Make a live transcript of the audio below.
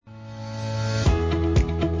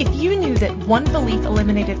that one belief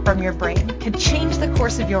eliminated from your brain could change the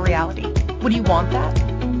course of your reality. Would you want that?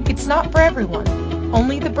 It's not for everyone,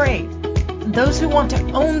 only the brave. Those who want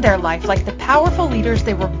to own their life like the powerful leaders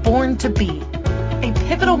they were born to be. A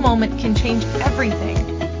pivotal moment can change everything.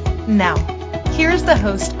 Now, here's the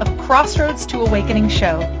host of Crossroads to Awakening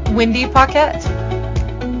show, Wendy Paquette.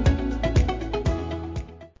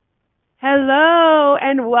 Hello,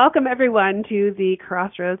 and welcome everyone to the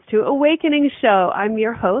Crossroads to Awakening show. I'm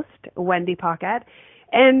your host, Wendy Paquette,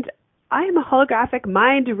 and I am a holographic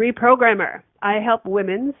mind reprogrammer. I help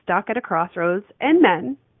women stuck at a crossroads and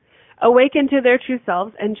men awaken to their true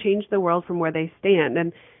selves and change the world from where they stand.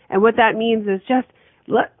 And what that means is just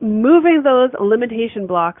moving those limitation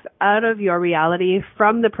blocks out of your reality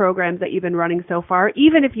from the programs that you've been running so far,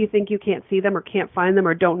 even if you think you can't see them or can't find them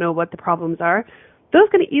or don't know what the problems are. Those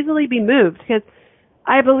can easily be moved because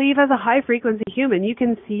I believe as a high-frequency human, you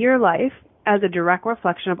can see your life as a direct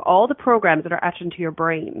reflection of all the programs that are etched into your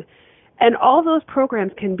brain. And all those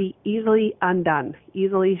programs can be easily undone,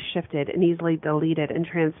 easily shifted, and easily deleted and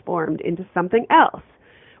transformed into something else,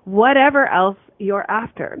 whatever else you're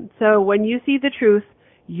after. So when you see the truth,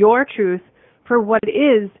 your truth, for what it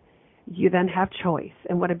is, you then have choice.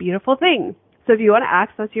 And what a beautiful thing. So if you want to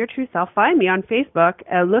access your true self, find me on Facebook,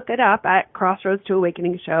 look it up at Crossroads to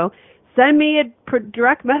Awakening show. Send me a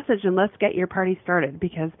direct message and let's get your party started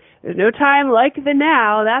because there's no time like the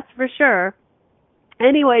now, that's for sure.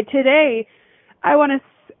 Anyway, today I want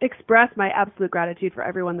to express my absolute gratitude for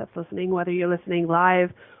everyone that's listening, whether you're listening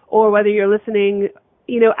live or whether you're listening,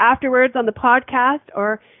 afterwards on the podcast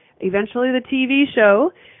or eventually the TV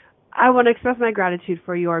show. I want to express my gratitude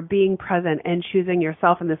for your being present and choosing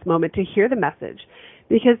yourself in this moment to hear the message,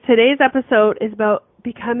 because today's episode is about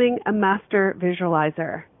becoming a master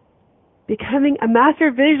visualizer. Becoming a master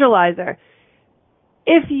visualizer.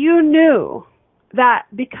 If you knew that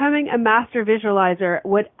becoming a master visualizer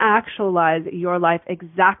would actualize your life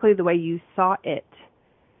exactly the way you saw it,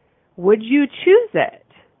 would you choose it?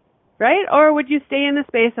 Right? Or would you stay in the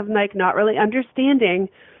space of not really understanding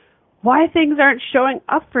why things aren't showing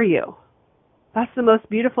up for you? That's the most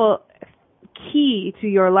beautiful key to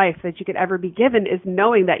your life that you could ever be given, is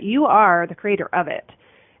knowing that you are the creator of it.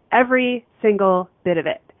 Every single bit of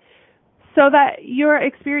it. So that you're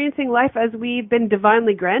experiencing life as we've been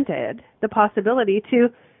divinely granted the possibility to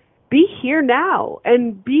be here now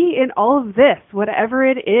and be in all of this, whatever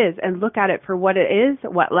it is, and look at it for what it is,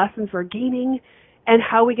 what lessons we're gaining, and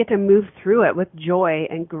how we get to move through it with joy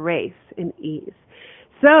and grace and ease.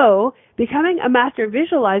 So becoming a master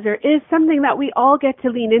visualizer is something that we all get to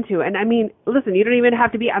lean into. And I mean, listen, you don't even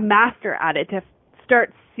have to be a master at it to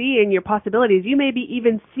start seeing your possibilities. You may be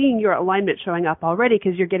even seeing your alignment showing up already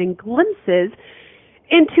because you're getting glimpses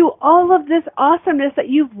into all of this awesomeness that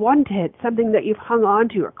you've wanted, something that you've hung on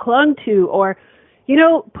to or clung to or,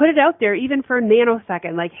 put it out there even for a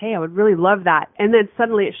nanosecond, like, hey, I would really love that. And then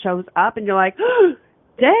suddenly it shows up and you're like, oh,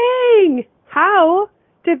 dang, how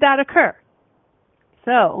did that occur?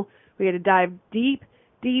 So we got to dive deep,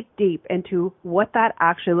 deep, deep into what that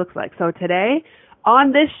actually looks like. So today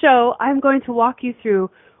on this show, I'm going to walk you through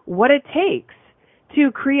what it takes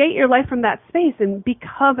to create your life from that space and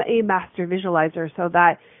become a master visualizer so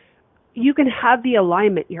that you can have the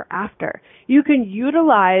alignment you're after. You can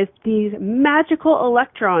utilize these magical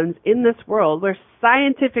electrons in this world, where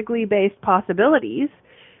scientifically based possibilities,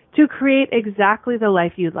 to create exactly the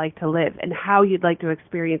life you'd like to live and how you'd like to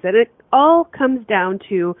experience it. It all comes down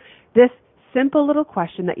to this simple little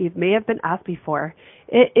question that you may have been asked before.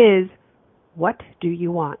 It is, what do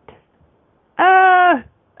you want?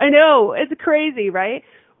 I know, it's crazy, right?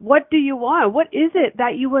 What do you want? What is it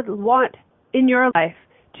that you would want in your life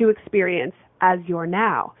to experience as your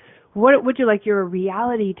now? What would you like your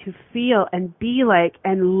reality to feel and be like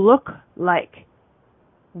and look like?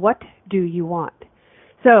 What do you want?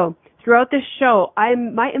 So throughout this show,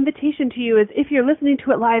 my invitation to you is, if you're listening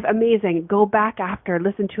to it live, amazing. Go back after,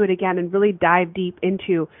 listen to it again, and really dive deep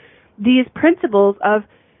into these principles of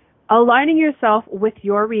aligning yourself with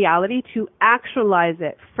your reality to actualize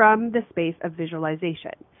it from the space of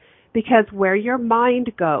visualization. Because where your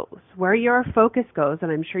mind goes, where your focus goes,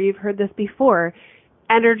 and I'm sure you've heard this before,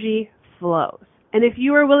 energy flows. And if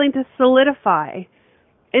you are willing to solidify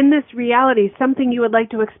in this reality something you would like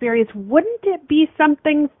to experience, wouldn't it be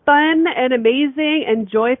something fun and amazing and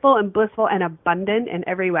joyful and blissful and abundant in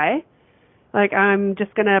every way? Like, I'm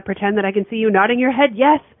just going to pretend that I can see you nodding your head.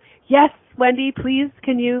 Yes, Wendy, please,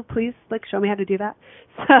 can you please show me how to do that?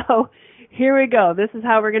 So here we go. This is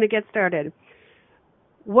how we're going to get started.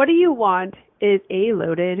 What do you want is a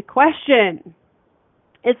loaded question.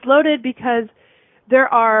 It's loaded because there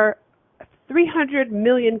are 300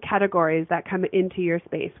 million categories that come into your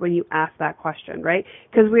space when you ask that question, right?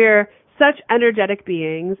 Because we're such energetic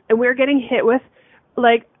beings and we're getting hit with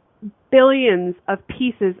like billions of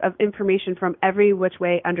pieces of information from every which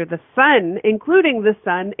way under the sun, including the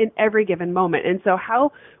sun in every given moment. And so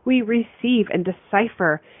how we receive and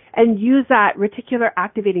decipher and use that reticular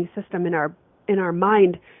activating system in our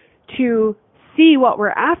mind to see what we're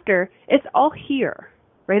after, it's all here,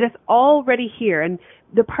 right? It's already here. And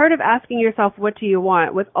the part of asking yourself, what do you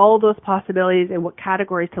want, with all those possibilities and what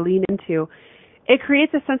categories to lean into, it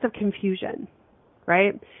creates a sense of confusion,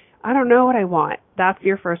 right? I don't know what I want. That's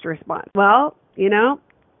your first response. Well,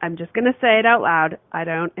 I'm just going to say it out loud. I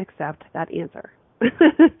don't accept that answer.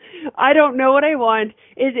 I don't know what I want.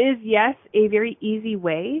 It is, yes, a very easy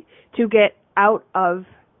way to get out of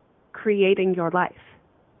creating your life.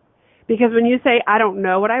 Because when you say, I don't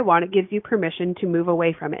know what I want, it gives you permission to move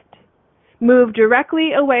away from it. Move directly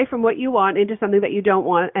away from what you want into something that you don't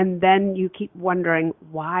want, and then you keep wondering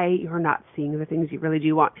why you're not seeing the things you really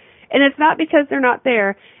do want. And it's not because they're not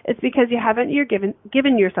there. It's because you're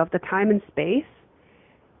given yourself the time and space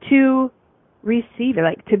to receive it,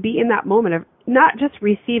 like to be in that moment of not just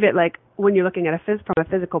receive it like when you're looking at from a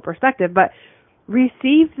physical perspective, but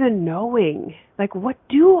receive the knowing, like what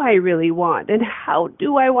do I really want and how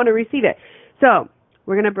do I want to receive it? So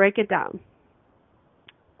we're going to break it down.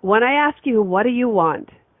 When I ask you, what do you want?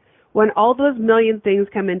 When all those million things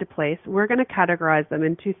come into place, we're going to categorize them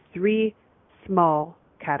into 3 small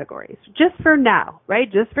categories. Just for now,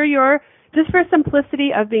 right? Just for simplicity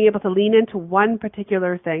of being able to lean into one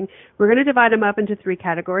particular thing, we're going to divide them up into 3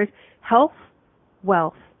 categories: health,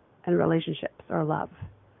 wealth, and relationships or love.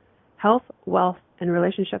 Health, wealth, and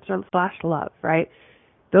relationships or / love, right?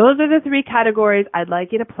 Those are the 3 categories I'd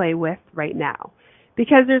like you to play with right now,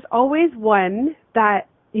 because there's always one that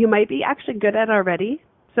you might be actually good at already.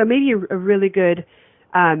 So maybe you're a really good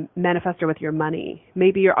manifester with your money.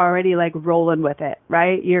 Maybe you're already like rolling with it,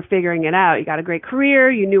 right? You're figuring it out. You got a great career.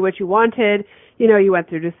 You knew what you wanted. You went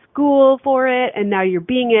through to school for it, and now you're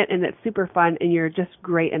being it, and it's super fun, and you're just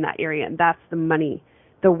great in that area. And that's the money,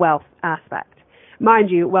 the wealth aspect. Mind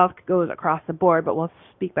you, wealth goes across the board, but we'll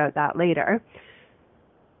speak about that later.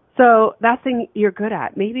 So that's thing you're good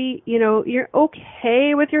at. Maybe, you're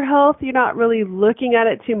okay with your health. You're not really looking at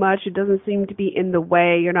it too much. It doesn't seem to be in the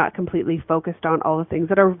way. You're not completely focused on all the things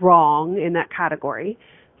that are wrong in that category.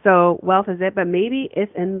 So wealth is it, but maybe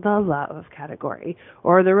it's in the love category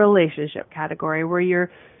or the relationship category where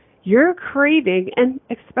you're craving, and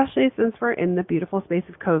especially since we're in the beautiful space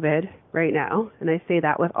of COVID right now, and I say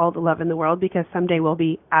that with all the love in the world because someday we'll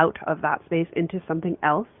be out of that space into something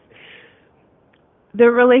else. The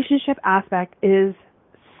relationship aspect is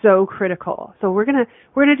so critical. So we're gonna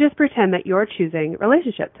just pretend that you're choosing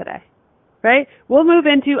relationship today, right? We'll move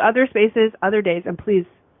into other spaces, other days, and please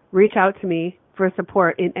reach out to me for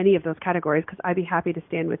support in any of those categories because I'd be happy to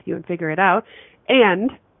stand with you and figure it out.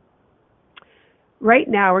 And right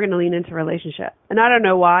now we're going to lean into relationship. And I don't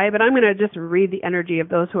know why, but I'm going to just read the energy of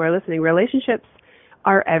those who are listening. Relationships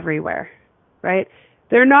are everywhere, right?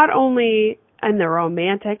 They're not only in the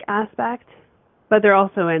romantic aspect, but they're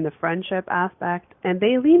also in the friendship aspect, and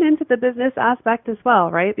they lean into the business aspect as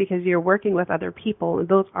well, right? Because you're working with other people, and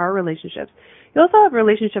those are relationships. You also have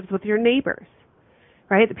relationships with your neighbors,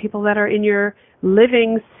 right? The people that are in your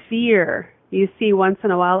living sphere. You see once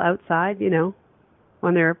in a while outside,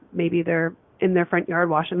 when they're in their front yard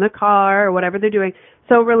washing the car or whatever they're doing.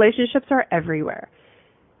 So relationships are everywhere.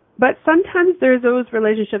 But sometimes there's those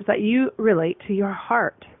relationships that you relate to your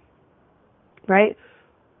heart, right?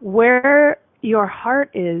 Where your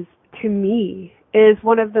heart is, to me, is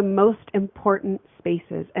one of the most important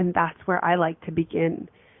spaces, and that's where I like to begin.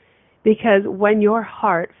 Because when your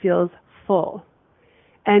heart feels full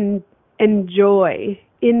and enjoy,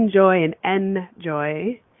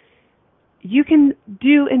 you can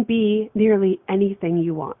do and be nearly anything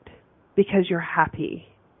you want because you're happy,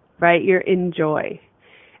 right? You're in joy.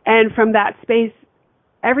 And from that space,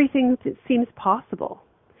 everything seems possible.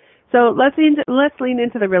 So let's lean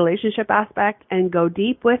into the relationship aspect and go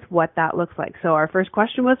deep with what that looks like. So our first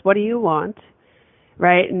question was, what do you want,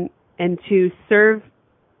 right? And to serve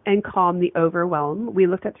and calm the overwhelm, we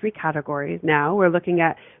looked at 3 categories. Now we're looking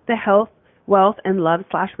at the health, wealth, and love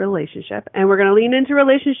 / relationship. And we're going to lean into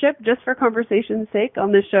relationship just for conversation's sake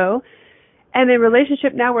on this show. And in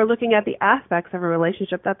relationship, now we're looking at the aspects of a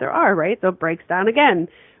relationship that there are, right? So it breaks down again.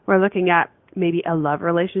 We're looking at maybe a love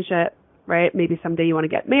relationship, right? Maybe someday you want to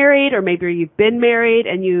get married, or maybe you've been married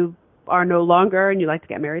and you are no longer and you like to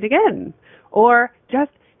get married again. Or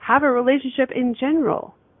just have a relationship in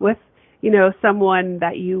general with, someone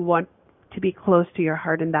that you want to be close to your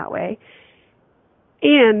heart in that way.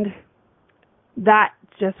 And that's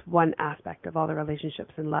just one aspect of all the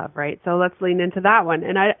relationships in love, right? So let's lean into that one.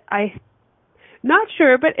 And I not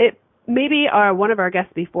sure, but it maybe one of our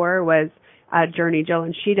guests before was Journey Jill,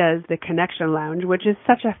 and she does the Connection Lounge, which is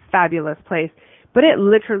such a fabulous place. But it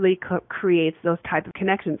literally creates those type of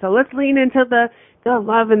connections. So let's lean into the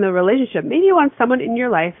love and the relationship. Maybe you want someone in your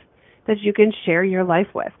life that you can share your life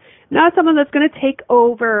with. Not someone that's going to take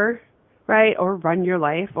over, right, or run your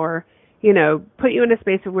life, or, you know, put you in a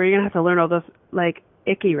space of where you're going to have to learn all those, like,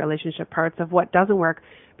 icky relationship parts of what doesn't work.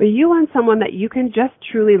 But you want someone that you can just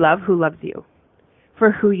truly love, who loves you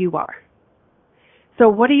for who you are. So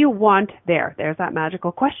what do you want there? There's that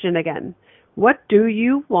magical question again. What do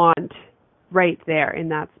you want right there in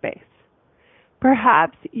that space?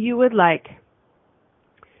 Perhaps you would like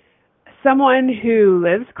someone who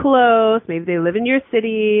lives close, maybe they live in your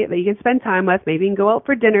city, that you can spend time with, maybe you can go out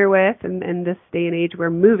for dinner with, and in this day and age we're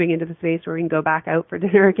moving into the space where we can go back out for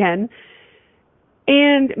dinner again.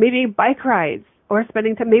 And maybe bike rides, or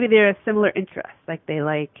spending time, maybe they're a similar interest, like they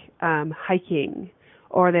like hiking,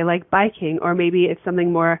 or they like biking, or maybe it's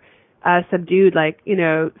something more subdued, like, you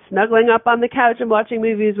know, snuggling up on the couch and watching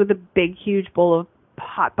movies with a big, huge bowl of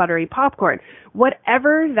hot, buttery popcorn.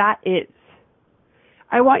 Whatever that is,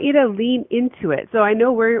 I want you to lean into it. So I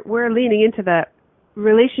know we're leaning into the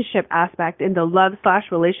relationship aspect in the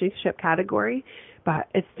love/relationship category, but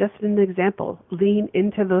it's just an example. Lean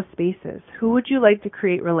into those spaces. Who would you like to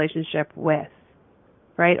create relationship with,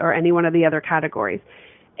 right? Or any one of the other categories.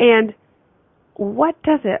 And what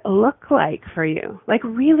does it look like for you? Like,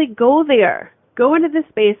 really go there. Go into the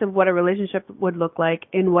space of what a relationship would look like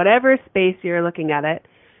in whatever space you're looking at it,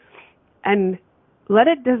 and let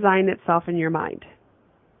it design itself in your mind.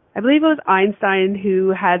 I believe it was Einstein who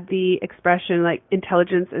had the expression, like,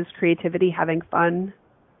 intelligence is creativity having fun.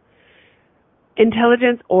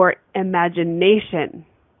 Intelligence or imagination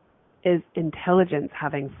is intelligence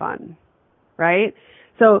having fun, right?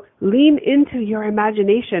 So lean into your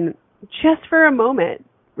imagination just for a moment,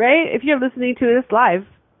 right? If you're listening to this live,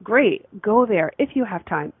 great, go there if you have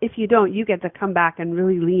time. If you don't, you get to come back and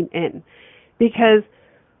really lean in. Because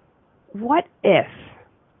what if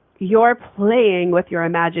you're playing with your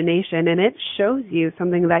imagination and it shows you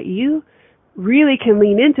something that you really can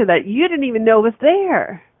lean into that you didn't even know was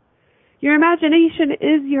there? Your imagination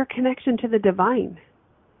is your connection to the divine.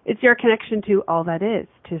 It's your connection to all that is,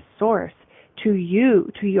 to source, to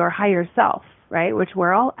you, to your higher self, right? Which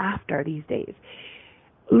we're all after these days.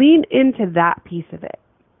 Lean into that piece of it,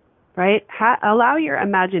 right? Allow your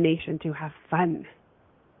imagination to have fun,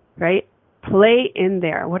 right? Play in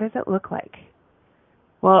there. What does it look like?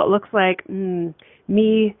 Well, it looks like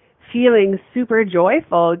me feeling super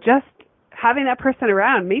joyful just having that person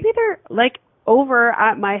around. Maybe they're like over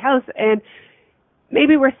at my house and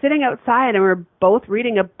maybe we're sitting outside and we're both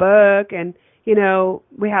reading a book, and, you know,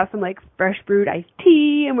 we have some like fresh brewed iced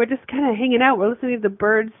tea and we're just kind of hanging out. We're listening to the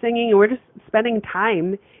birds singing and we're just spending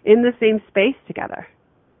time in the same space together.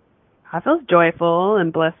 That feels joyful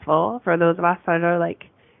and blissful for those of us that are like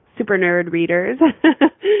super nerd readers,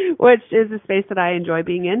 which is a space that I enjoy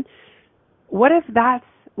being in. What if that's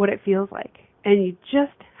what it feels like and you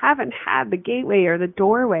just haven't had the gateway or the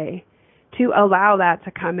doorway to allow that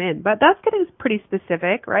to come in? But that's getting pretty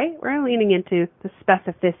specific, right? We're leaning into the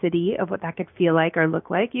specificity of what that could feel like or look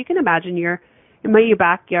like. You can imagine your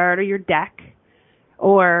backyard or your deck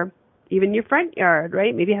or even your front yard,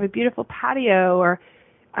 right? Maybe you have a beautiful patio, or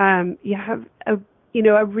you have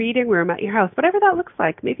a reading room at your house, whatever that looks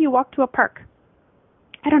like. Maybe you walk to a park.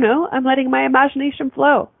 I don't know. I'm letting my imagination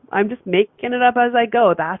flow. I'm just making it up as I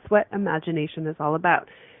go. That's what imagination is all about.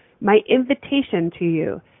 My invitation to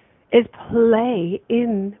you is play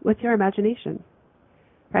in with your imagination,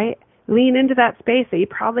 right? Lean into that space that you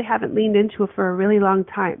probably haven't leaned into for a really long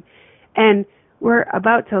time. And we're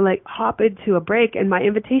about to like hop into a break, and my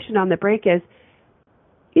invitation on the break is,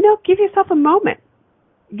 give yourself a moment.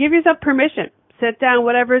 Give yourself permission. Sit down,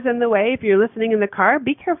 whatever's in the way. If you're listening in the car,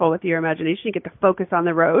 be careful with your imagination. You get to focus on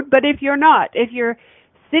the road. But if you're not, if you're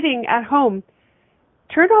sitting at home,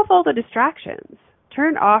 turn off all the distractions.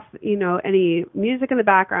 Turn off, any music in the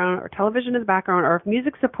background or television in the background, or if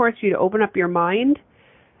music supports you to open up your mind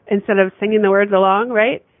instead of singing the words along,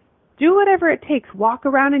 right? Do whatever it takes. Walk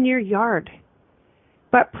around in your yard.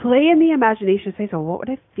 But play in the imagination space. So what would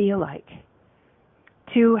it feel like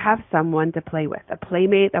to have someone to play with, a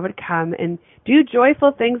playmate that would come and do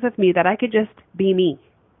joyful things with me, that I could just be me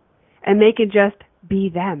and they could just be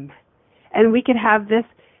them. And we could have this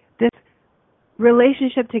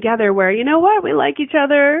relationship together where, you know what, we like each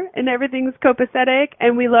other and everything's copacetic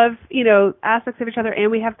and we love, aspects of each other and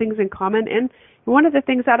we have things in common. And one of the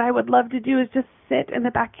things that I would love to do is just sit in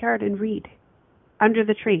the backyard and read under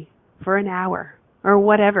the tree for an hour or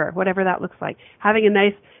whatever that looks like. Having a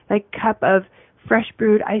nice cup of fresh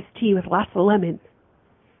brewed iced tea with lots of lemon,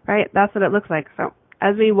 right? That's what it looks like. So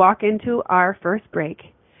as we walk into our first break,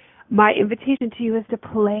 my invitation to you is to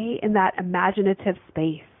play in that imaginative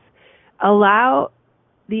space. Allow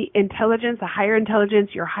the intelligence, the higher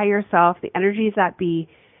intelligence, your higher self, the energies that be,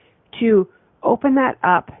 to open that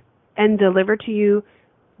up and deliver to you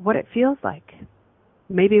what it feels like,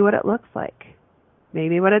 maybe what it looks like,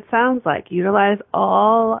 maybe what it sounds like. Utilize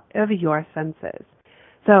all of your senses.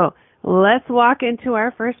 So let's walk into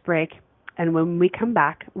our first break, and when we come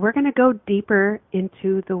back, we're going to go deeper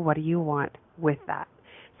into the what do you want with that.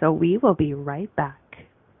 So we will be right back.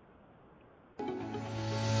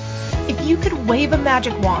 If you could wave a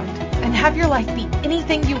magic wand and have your life be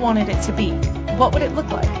anything you wanted it to be, what would it look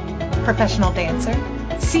like? Professional dancer,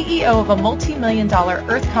 CEO of a multi-million-dollar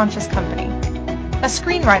earth-conscious company, a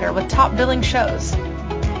screenwriter with top billing shows,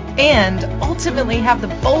 and ultimately have the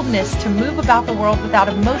boldness to move about the world without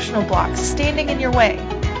emotional blocks standing in your way,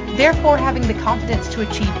 therefore having the confidence to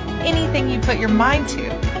achieve anything you put your mind to.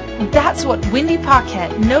 That's what Wendy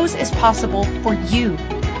Paquette knows is possible for you.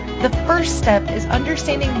 The first step is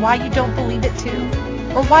understanding why you don't believe it too,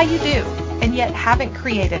 or why you do, and yet haven't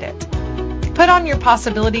created it. Put on your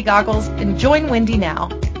possibility goggles and join Wendy now,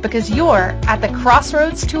 because you're at the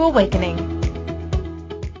crossroads to awakening.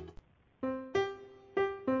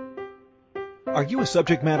 Are you a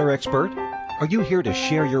subject matter expert? Are you here to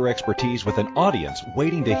share your expertise with an audience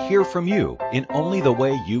waiting to hear from you in only the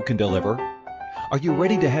way you can deliver? Are you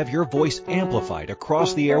ready to have your voice amplified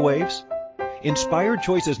across the airwaves? Inspired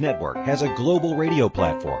Choices Network has a global radio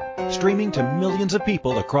platform streaming to millions of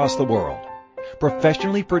people across the world.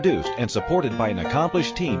 Professionally produced and supported by an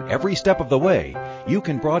accomplished team every step of the way, you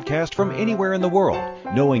can broadcast from anywhere in the world,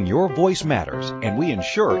 knowing your voice matters, and we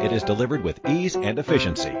ensure it is delivered with ease and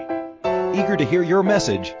efficiency. Eager to hear your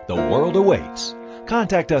message, the world awaits.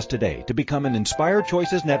 Contact us today to become an Inspired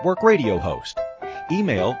Choices Network radio host.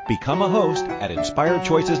 Email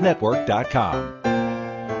becomeahost@inspiredchoicesnetwork.com.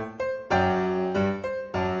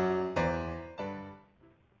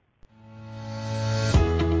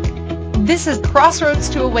 This is Crossroads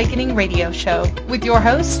to Awakening radio show with your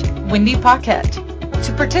host, Wendy Paquette.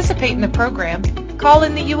 To participate in the program, call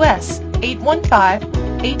in the U.S.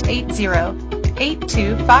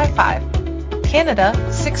 815-880-8255, Canada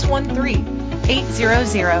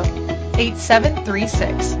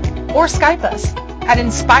 613-800-8736, or Skype us at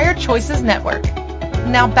Inspired Choices Network.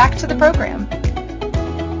 Now back to the program.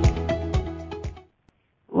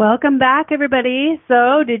 Welcome back, everybody.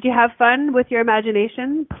 So, did you have fun with your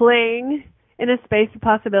imagination playing in a space of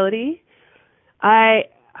possibility? I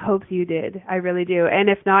hope you did. I really do. And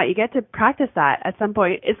if not, you get to practice that at some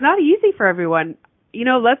point. It's not easy for everyone.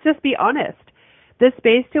 Let's just be honest. The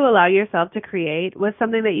space to allow yourself to create was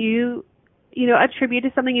something that you attribute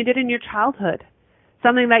to something you did in your childhood,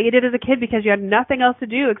 something that you did as a kid because you had nothing else to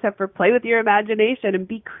do except for play with your imagination and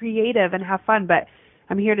be creative and have fun. But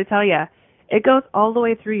I'm here to tell you, it goes all the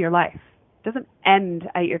way through your life. It doesn't end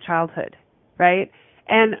at your childhood, right?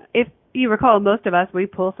 And if you recall, most of us, we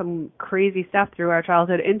pull some crazy stuff through our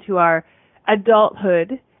childhood into our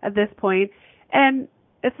adulthood at this point, and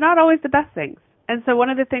it's not always the best things. And so one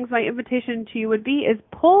of the things my invitation to you would be is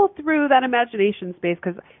pull through that imagination space,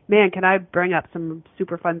 because, man, can I bring up some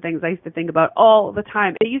super fun things I used to think about all the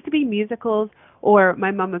time. It used to be musicals, or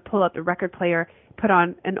my mom would pull out the record player, put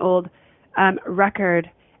on an old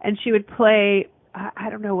record, and she would play, I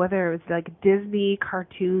don't know whether it was like Disney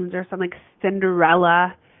cartoons or something, like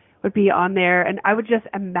Cinderella would be on there, and I would just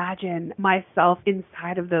imagine myself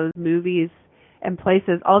inside of those movies and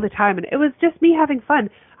places all the time, and it was just me having fun.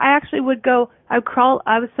 I actually would go, I would crawl,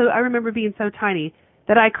 I remember being so tiny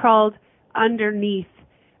that I crawled underneath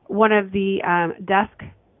one of the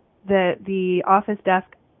the office desk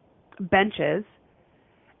benches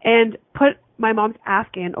and put my mom's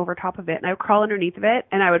Afghan over top of it, and I would crawl underneath of it,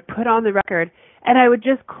 and I would put on the record, and I would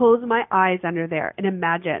just close my eyes under there and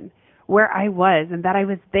imagine where I was and that I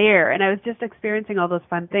was there, and I was just experiencing all those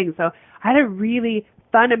fun things. So I had a really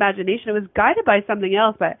fun imagination. It was guided by something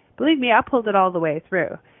else, but believe me, I pulled it all the way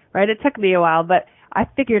through, right? It took me a while, but I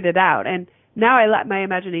figured it out, and now I let my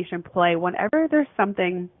imagination play whenever there's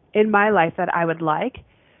something in my life that I would like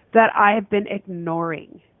that I have been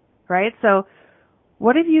ignoring, right? So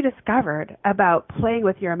what have you discovered about playing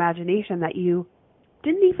with your imagination that you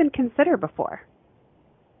didn't even consider before?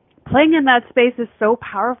 Playing in that space is so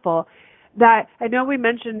powerful that I know we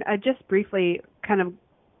mentioned, just briefly kind of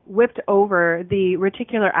whipped over the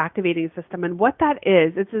reticular activating system, and what that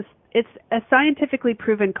is. It's a scientifically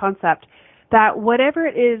proven concept that whatever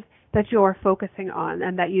it is that you're focusing on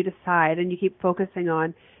and that you decide and you keep focusing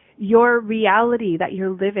on, your reality that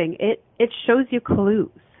you're living, it shows you clues,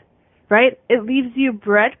 right? It leaves you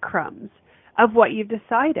breadcrumbs of what you've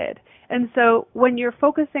decided. And so when you're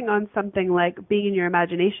focusing on something like being in your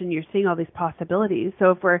imagination, you're seeing all these possibilities.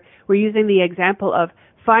 So if we're using the example of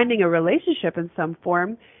finding a relationship in some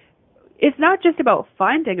form, it's not just about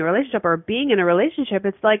finding a relationship or being in a relationship.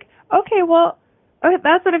 It's like, okay, well,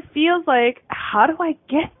 that's what it feels like. How do I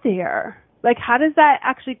get there? Like, how does that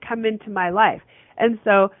actually come into my life? And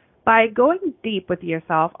so by going deep with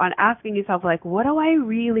yourself on asking yourself, like, what do I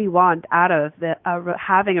really want out of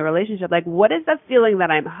having a relationship? Like, what is the feeling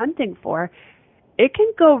that I'm hunting for? It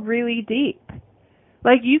can go really deep.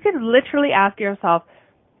 Like, you can literally ask yourself,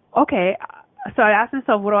 okay, so I asked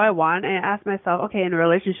myself, what do I want? And I asked myself, okay, in a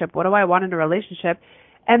relationship, what do I want in a relationship?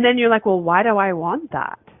 And then you're like, well, why do I want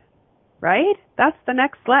that? Right? That's the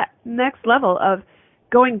next level of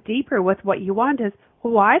going deeper with what you want is,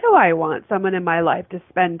 why do I want someone in my life to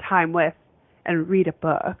spend time with and read a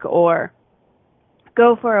book or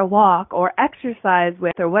go for a walk or exercise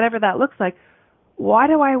with or whatever that looks like? Why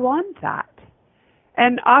do I want that?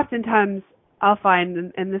 And oftentimes I'll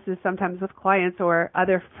find, and this is sometimes with clients or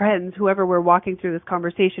other friends, whoever we're walking through this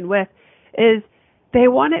conversation with, is they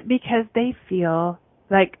want it because they feel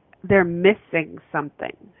like they're missing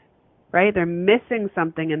something, right? They're missing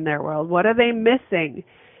something in their world. What are they missing?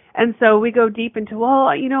 And so we go deep into, well,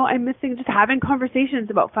 I'm missing just having conversations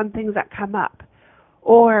about fun things that come up.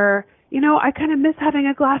 Or, I kind of miss having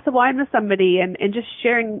a glass of wine with somebody and just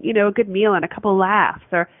sharing, a good meal and a couple laughs.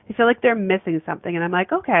 Or they feel like they're missing something. And I'm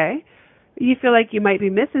like, okay, you feel like you might be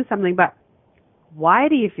missing something, but why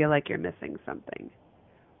do you feel like you're missing something?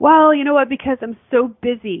 Well, you know what? Because I'm so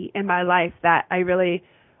busy in my life that I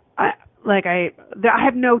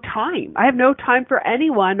have no time. I have no time for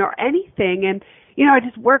anyone or anything. And, I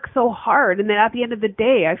just work so hard. And then at the end of the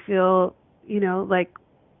day, I feel, like,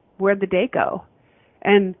 where'd the day go?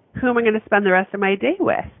 And who am I going to spend the rest of my day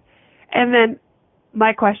with? And then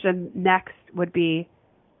my question next would be,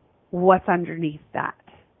 what's underneath that?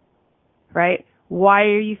 Right? Why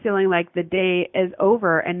are you feeling like the day is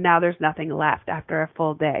over and now there's nothing left after a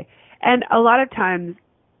full day? And a lot of times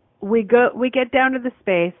we get down to the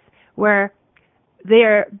space where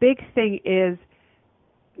their big thing is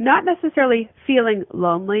not necessarily feeling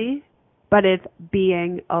lonely, but it's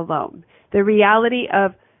being alone. The reality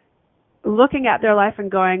of looking at their life and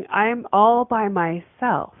going, I'm all by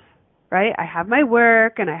myself, right? I have my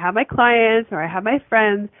work and I have my clients or I have my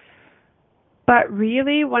friends. But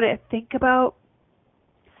really, when I think about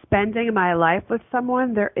spending my life with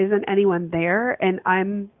someone, there isn't anyone there and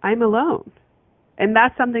I'm alone. And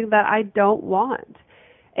that's something that I don't want.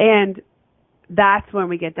 And that's when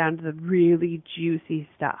we get down to the really juicy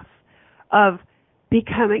stuff of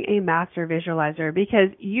becoming a master visualizer, because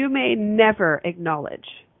you may never acknowledge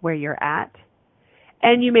where you're at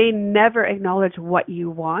and you may never acknowledge what you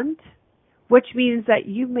want, which means that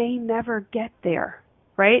you may never get there,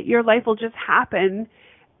 right? Your life will just happen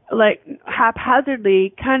like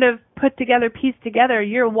haphazardly, kind of put together, pieced together.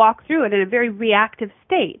 You'll walk through it in a very reactive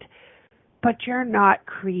state. But you're not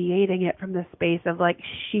creating it from the space of like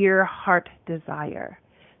sheer heart desire.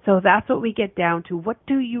 So that's what we get down to. What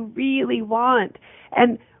do you really want?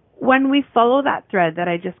 And when we follow that thread that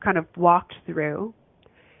I just kind of walked through,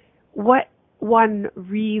 what one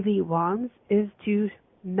really wants is to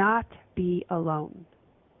not be alone,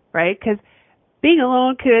 right? Because being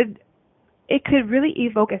alone could really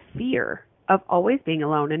evoke a fear of always being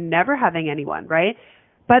alone and never having anyone, right?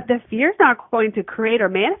 But the fear is not going to create or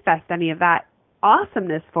manifest any of that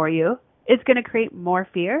awesomeness for you. It's going to create more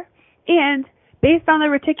fear. And based on the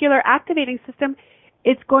reticular activating system,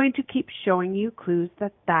 it's going to keep showing you clues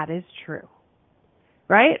that that is true.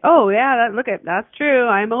 Right? Oh, yeah, that's true.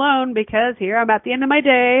 I'm alone because here I'm at the end of my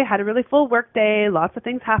day, had a really full work day, lots of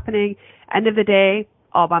things happening. End of the day,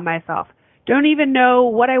 all by myself. Don't even know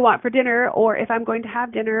what I want for dinner or if I'm going to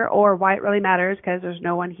have dinner or why it really matters because there's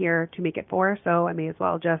no one here to make it for, so I may as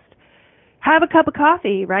well just have a cup of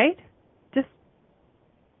coffee, right? Just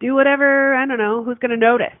do whatever, I don't know, who's going to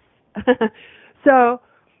notice? So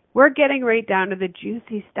we're getting right down to the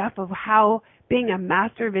juicy stuff of how being a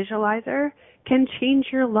master visualizer can change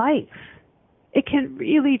your life. It can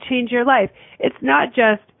really change your life. It's not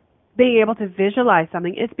just being able to visualize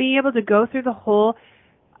something. It's being able to go through the whole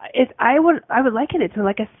I would liken it to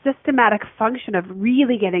like a systematic function of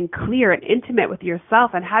really getting clear and intimate with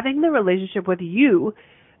yourself and having the relationship with you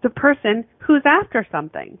the person who's after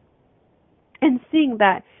something. And seeing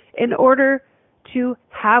that in order to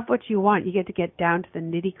have what you want, you get to get down to the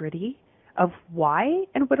nitty-gritty of why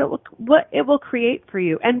and what it will create for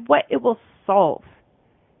you and what it will solve,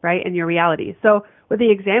 right, in your reality. So with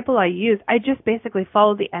the example I used, I just basically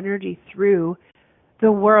followed the energy through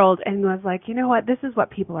the world and was like, you know what, this is what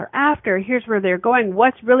people are after. Here's where they're going.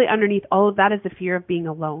 What's really underneath all of that is the fear of being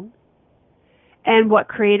alone. And what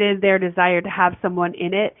created their desire to have someone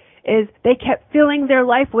in it is they kept filling their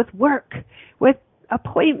life with work, with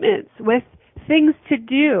appointments, with things to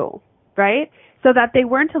do, right? So that they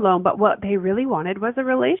weren't alone, but what they really wanted was a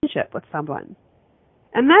relationship with someone.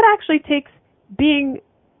 And that actually takes being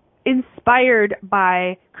inspired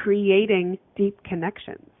by creating deep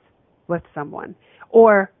connections with someone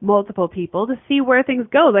or multiple people to see where things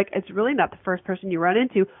go. Like, it's really not the first person you run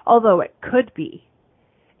into, although it could be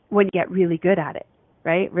when you get really good at it,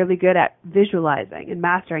 right? Really good at visualizing and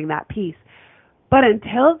mastering that piece. But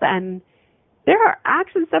until then, there are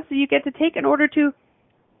action steps that you get to take in order to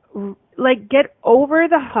get over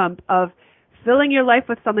the hump of filling your life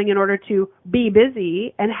with something in order to be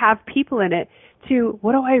busy and have people in it, to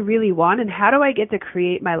what do I really want and how do I get to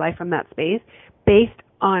create my life from that space based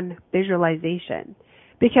on visualization.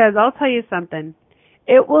 Because I'll tell you something,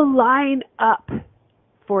 it will line up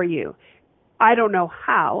for you. I don't know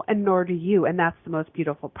how, and nor do you, and that's the most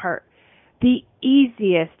beautiful part. The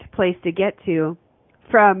easiest place to get to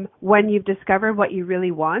from when you've discovered what you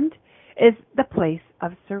really want is the place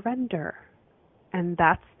of surrender. And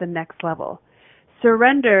that's the next level.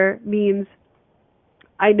 Surrender means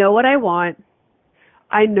I know what I want,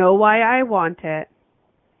 I know why I want it,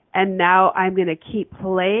 and now I'm going to keep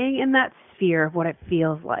playing in that sphere of what it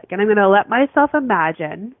feels like. And I'm going to let myself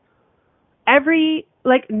imagine every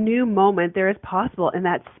new moment there is possible in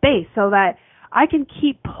that space so that I can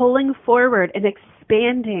keep pulling forward and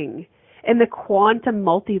expanding in the quantum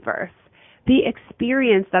multiverse, the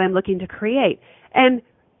experience that I'm looking to create. And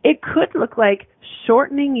it could look like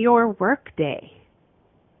shortening your work day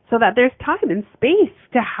so that there's time and space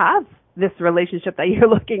to have this relationship that you're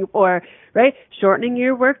looking for, right? Shortening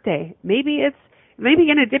your work day. Maybe you're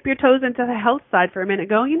going to dip your toes into the health side for a minute,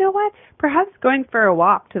 go, you know what? Perhaps going for a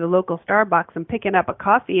walk to the local Starbucks and picking up a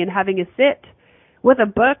coffee and having a sit with a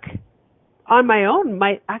book on my own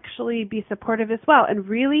might actually be supportive as well. And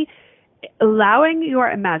really allowing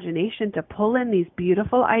your imagination to pull in these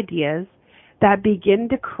beautiful ideas that begin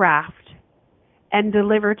to craft and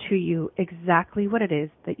deliver to you exactly what it is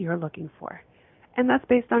that you're looking for. And that's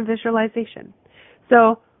based on visualization.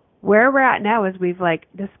 So where we're at now is we've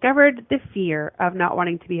discovered the fear of not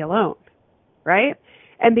wanting to be alone, right?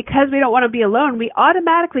 And because we don't want to be alone, we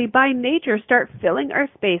automatically by nature start filling our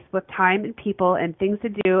space with time and people and things to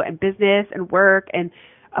do and business and work and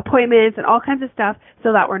appointments and all kinds of stuff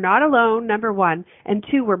so that we're not alone, number one. And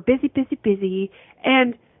two, we're busy.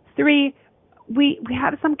 And three, we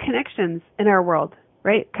have some connections in our world,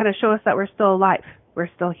 right? Kind of show us that we're still alive. We're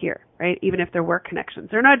still here, right? Even if there were connections.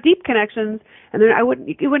 They're not deep connections, and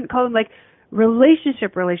you wouldn't call them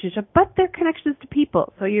relationship, but they're connections to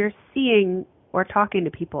people. So you're seeing or talking to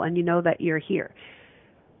people, and you know that you're here.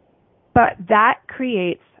 But that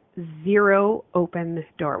creates zero open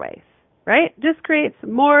doorways, right? Just creates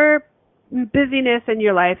more busyness in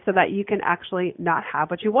your life so that you can actually not have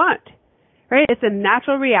what you want, right? It's a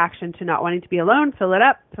natural reaction to not wanting to be alone. Fill it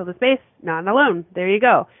up, fill the space, not alone. There you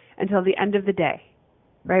go, until the end of the day.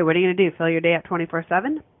 Right, what are you going to do? Fill your day up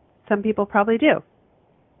 24/7? Some people probably do.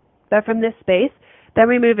 But from this space, then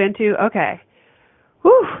we move into, okay,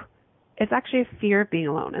 it's actually a fear of being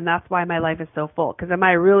alone. And that's why my life is so full. Because am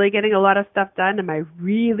I really getting a lot of stuff done? Am I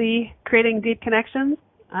really creating deep connections?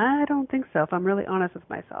 I don't think so, if I'm really honest with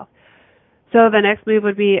myself. So the next move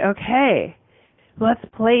would be, okay, let's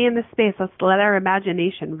play in the space. Let's let our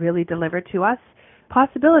imagination really deliver to us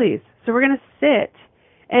possibilities. So we're going to sit,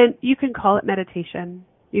 and you can call it meditation.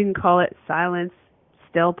 You can call it silence,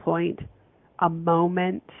 still point, a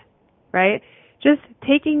moment, right? Just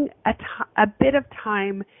taking a bit of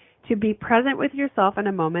time to be present with yourself in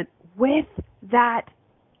a moment with that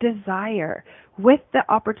desire, with the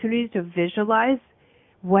opportunity to visualize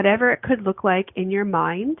whatever it could look like in your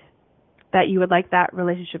mind that you would like that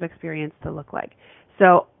relationship experience to look like.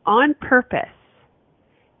 So on purpose,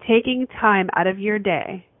 taking time out of your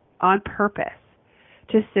day on purpose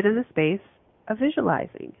to sit in the space of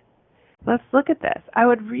visualizing. Let's look at this. I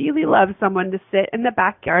would really love someone to sit in the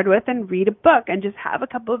backyard with and read a book and just have a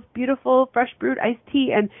cup of beautiful fresh brewed iced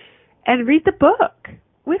tea and read the book.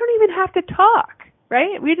 We don't even have to talk,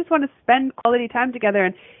 right? We just want to spend quality time together,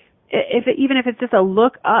 and even if it's just a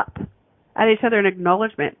look up at each other in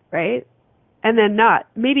acknowledgement, right? and then not.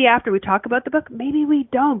 Maybe after we talk about the book, maybe we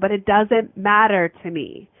don't, but it doesn't matter to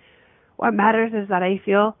me. What matters is that I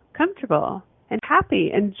feel comfortable and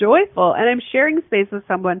happy and joyful, and I'm sharing space with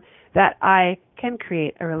someone that I can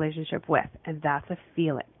create a relationship with, and that's a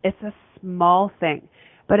feeling. It's a small thing,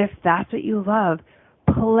 but if that's what you love,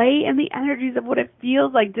 play in the energies of what it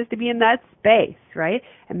feels like just to be in that space, right?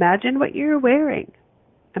 Imagine what you're wearing.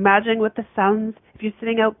 Imagine what the sounds, if you're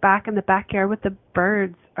sitting out back in the backyard, what the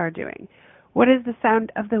birds are doing. What is the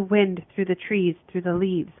sound of the wind through the trees, through the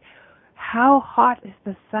leaves? How hot is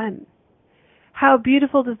the sun? How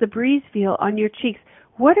beautiful does the breeze feel on your cheeks?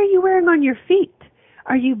 What are you wearing on your feet?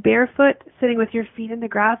 Are you barefoot, sitting with your feet in the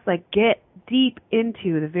grass? Like, get deep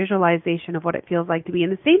into the visualization of what it feels like to be in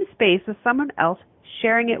the same space with someone else,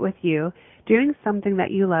 sharing it with you, doing something that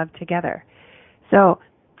you love together. So,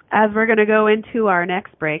 as we're going to go into our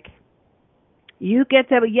next break, you get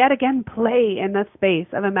to yet again play in the space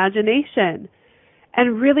of imagination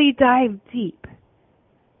and really dive deep,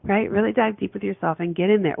 right? Really dive deep with yourself and get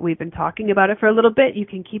in there. We've been talking about it for a little bit. You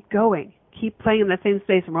can keep going. Keep playing in the same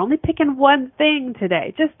space. And we're only picking one thing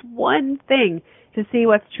today, just one thing to see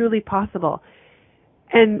what's truly possible.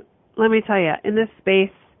 And let me tell you, in this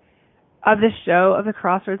space of this show, of the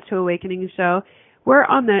Crossroads to Awakening show, we're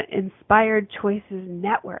on the Inspired Choices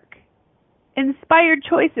Network. Inspired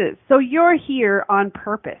Choices. So you're here on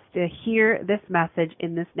purpose to hear this message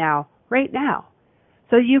in this now, right now.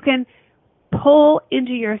 So you can pull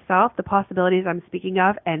into yourself the possibilities I'm speaking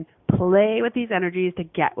of and play with these energies to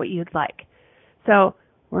get what you'd like. So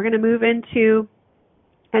we're going to move into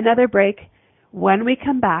another break. When we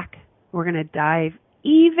come back, we're going to dive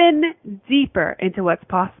even deeper into what's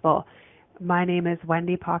possible. My name is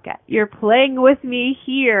Wendy Paquette. You're playing with me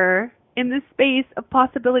here in the space of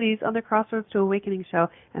possibilities on the Crossroads to Awakening show,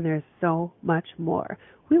 and there's so much more.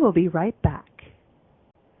 We will be right back.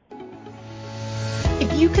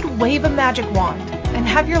 If you could wave a magic wand and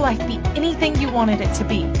have your life be anything you wanted it to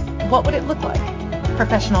be, what would it look like?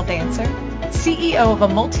 Professional dancer, CEO of a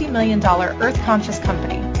multi-million-dollar earth-conscious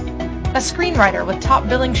company, a screenwriter with top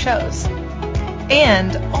billing shows,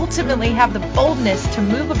 and ultimately have the boldness to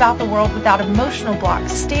move about the world without emotional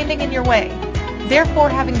blocks standing in your way, therefore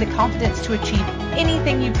having the confidence to achieve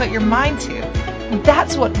anything you put your mind to.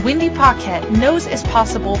 That's what Wendy Paquette knows is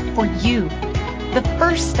possible for you. The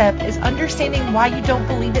first step is understanding why you don't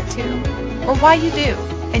believe it too, or why you do,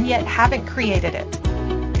 and yet haven't created it.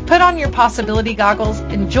 Put on your possibility goggles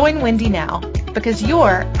and join Wendy now, because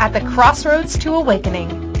you're at the Crossroads to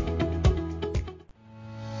Awakening.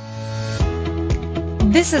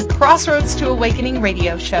 This is Crossroads to Awakening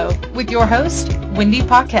radio show with your host, Wendy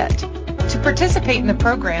Paquette. To participate in the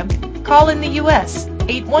program, call in the U.S.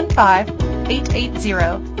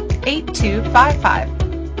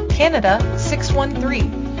 815-880-8255, Canada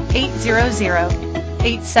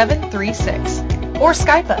 613-800-8736, or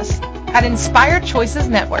Skype us at Inspired Choices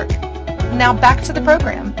Network. Now back to the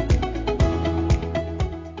program.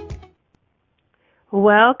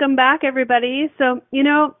 Welcome back, everybody. So,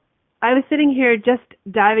 I was sitting here just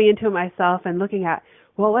diving into it myself and looking at,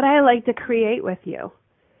 what would I like to create with you?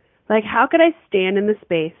 Like, how could I stand in the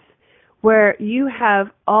space where you have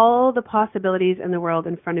all the possibilities in the world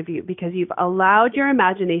in front of you because you've allowed your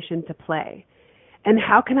imagination to play? And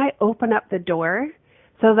how can I open up the door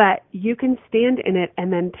so that you can stand in it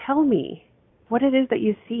and then tell me what it is that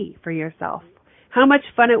you see for yourself? How much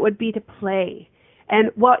fun it would be to play and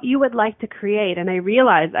what you would like to create. And I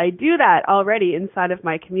realize I do that already inside of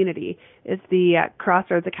my community. It's the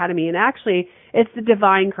Crossroads Academy. And actually, it's the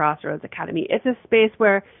Divine Crossroads Academy. It's a space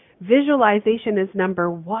where visualization is number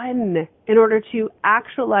one in order to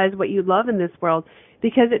actualize what you love in this world,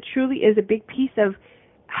 because it truly is a big piece of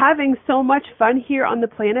having so much fun here on the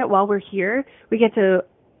planet while we're here. We get to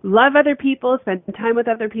love other people, spend time with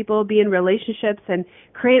other people, be in relationships, and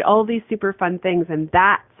create all these super fun things. And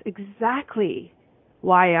that's exactly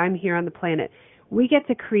why I'm here on the planet. We get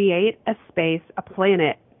to create a space, a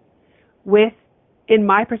planet with, in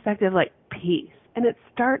my perspective, like peace. And it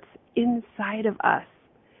starts inside of us.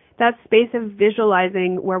 That space of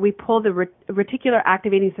visualizing where we pull the reticular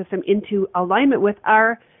activating system into alignment with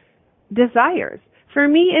our desires. For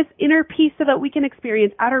me, it's inner peace so that we can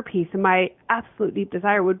experience outer peace. And my absolute deep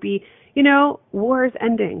desire would be, wars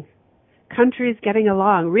ending, countries getting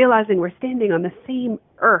along, realizing we're standing on the same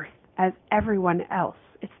earth as everyone else.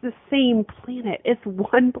 It's the same planet. It's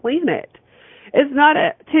one planet. It's not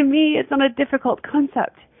to me, it's not a difficult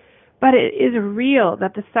concept, but it is real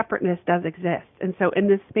that the separateness does exist. And so in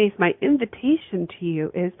this space, my invitation to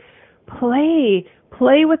you is play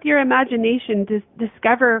with your imagination to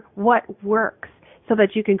discover what works so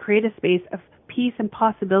that you can create a space of peace and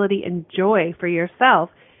possibility and joy for yourself.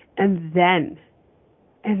 And then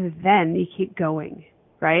you keep going,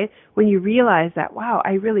 right? When you realize that, wow,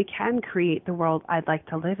 I really can create the world I'd like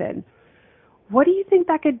to live in. What do you think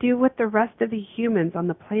that could do with the rest of the humans on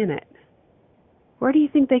the planet? Where do you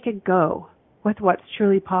think they could go with what's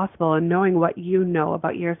truly possible and knowing what you know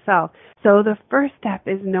about yourself? So the first step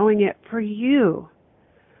is knowing it for you,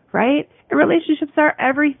 right? And relationships are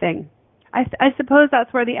everything. I suppose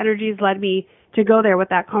that's where the energies led me to go there with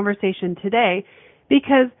that conversation today,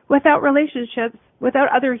 because without relationships, without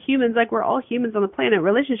other humans, like we're all humans on the planet,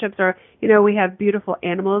 relationships are, we have beautiful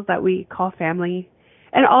animals that we call family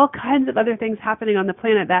and all kinds of other things happening on the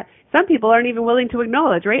planet that some people aren't even willing to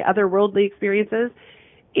acknowledge, right? Other worldly experiences.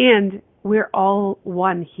 And we're all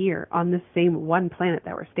one here on this same one planet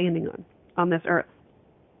that we're standing on this earth.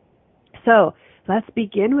 So let's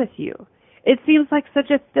begin with you. It seems like such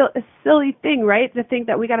a silly thing, right? To think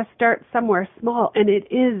that we got to start somewhere small, and it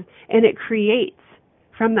is, and it creates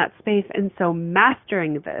from that space. And so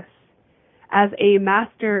mastering this as a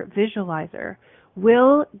master visualizer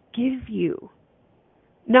will give you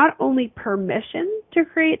not only permission to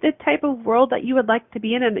create the type of world that you would like to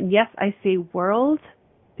be in, and yes, I say world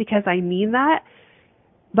because I mean that,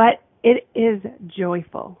 but it is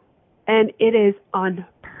joyful and it is on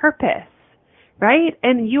purpose, right?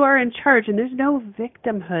 And you are in charge, and there's no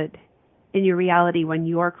victimhood in your reality when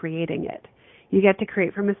you are creating it. You get to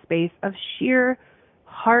create from a space of sheer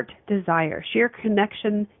heart desire, sheer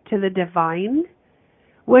connection to the divine,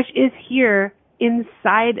 which is here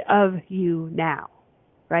inside of you now,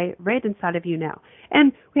 right? Right inside of you now.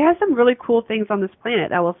 And we have some really cool things on this planet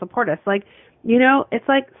that will support us. Like, it's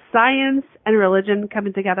like science and religion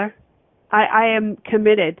coming together. I am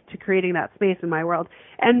committed to creating that space in my world.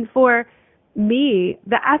 And for me,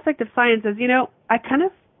 the aspect of science is, I kind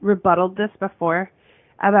of rebutted this before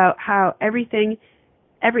about how every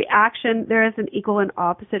action, there is an equal and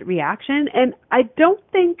opposite reaction. And I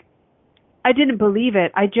didn't believe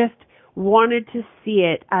it. I just wanted to see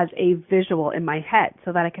it as a visual in my head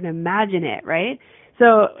so that I can imagine it, right?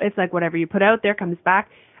 So it's like whatever you put out there comes back.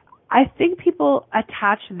 I think people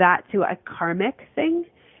attach that to a karmic thing,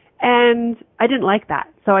 and I didn't like that.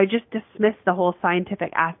 So I just dismissed the whole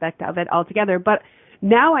scientific aspect of it altogether. But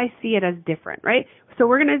now I see it as different, right? So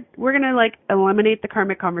we're gonna like eliminate the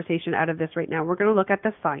karmic conversation out of this right now. We're gonna look at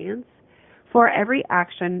the science. For every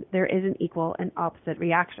action, there is an equal and opposite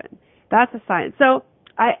reaction. That's a science. So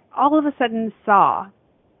I all of a sudden saw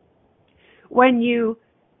when you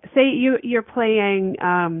say you're playing,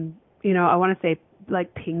 I want to say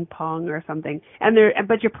like ping pong or something,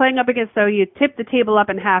 but you're playing up against, so you tip the table up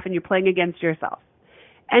in half and you're playing against yourself.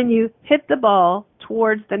 And you hit the ball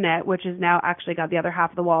towards the net, which is now actually got the other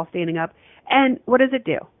half of the wall standing up. And what does it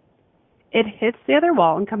do? It hits the other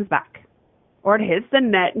wall and comes back. Or it hits the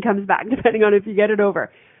net and comes back, depending on if you get it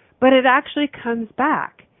over. But it actually comes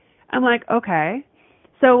back. I'm like, okay.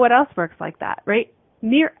 So what else works like that, right?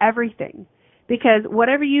 Near everything. Because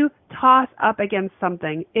whatever you toss up against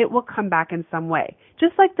something, it will come back in some way.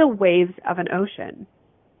 Just like the waves of an ocean.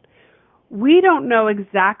 We don't know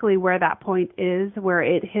exactly where that point is, where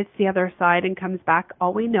it hits the other side and comes back.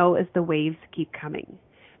 All we know is the waves keep coming.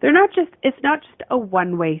 It's not just a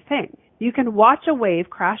one-way thing. You can watch a wave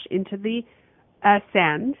crash into the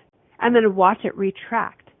sand and then watch it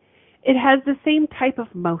retract. It has the same type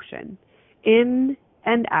of motion, in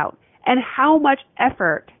and out. And how much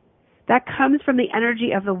effort that comes from the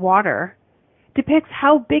energy of the water depicts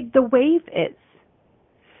how big the wave is.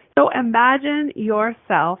 So imagine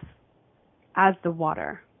yourself as the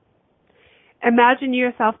water. Imagine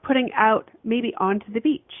yourself putting out maybe onto the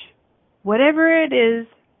beach. Whatever it is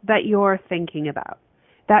that you're thinking about,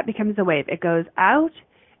 that becomes a wave. It goes out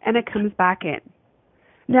and it comes back in.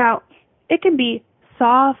 Now, it can be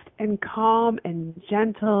soft and calm and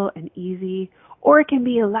gentle and easy, or it can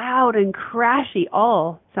be loud and crashy.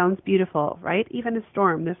 All sounds beautiful, right? Even a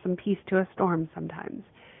storm, there's some peace to a storm sometimes.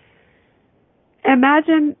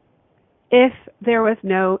 Imagine if there was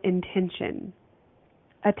no intention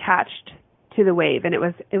attached to the wave, and it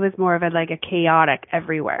was more of a chaotic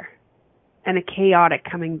everywhere and a chaotic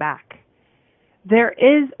coming back. There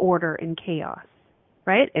is order in chaos,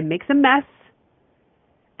 right? It makes a mess,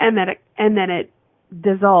 and then it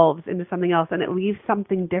dissolves into something else, and it leaves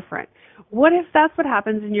something different. What if that's what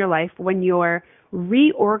happens in your life when you're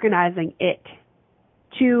reorganizing it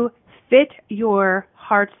to fit your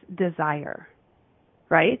heart's desire,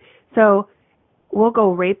 right? So we'll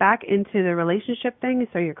go right back into the relationship thing.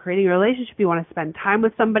 So you're creating a relationship, you want to spend time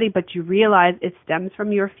with somebody, but you realize it stems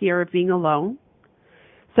from your fear of being alone.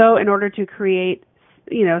 So in order to create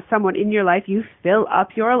someone in your life, you fill up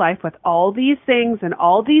your life with all these things and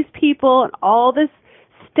all these people and all this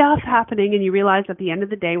stuff happening, and you realize at the end of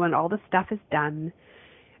the day, when all the stuff is done,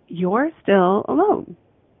 you're still alone,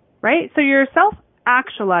 right? So you're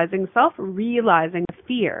self-actualizing, self-realizing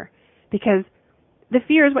fear, because the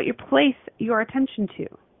fear is what you place your attention to.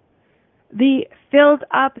 The filled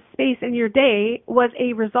up space in your day was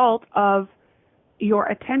a result of your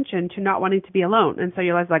attention to not wanting to be alone. And so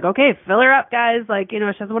you're like, okay, fill her up, guys. She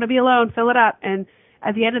doesn't want to be alone. Fill it up. And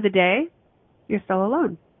at the end of the day, you're still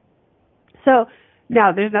alone. So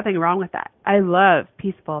now there's nothing wrong with that. I love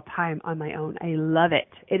peaceful time on my own. I love it.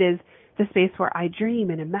 It is the space where I dream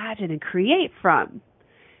and imagine and create from.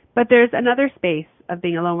 But there's another space of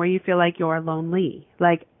being alone where you feel like you're lonely,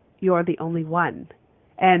 like you're the only one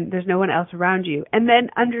and there's no one else around you. And then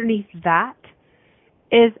underneath that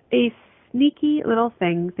is a sneaky little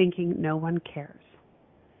thing thinking no one cares,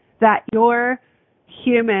 that your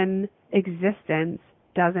human existence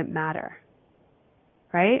doesn't matter,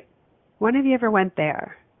 right? When have you ever went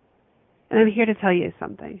there? And I'm here to tell you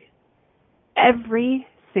something. Every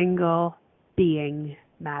single being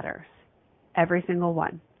matters. Every single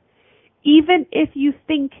one. Even if you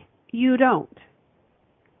think you don't,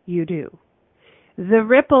 you do. The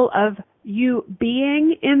ripple of you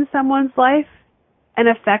being in someone's life and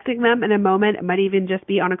affecting them in a moment, it might even just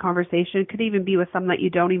be on a conversation, it could even be with someone that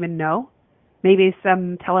you don't even know. Maybe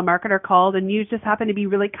some telemarketer called and you just happened to be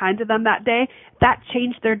really kind to them that day. That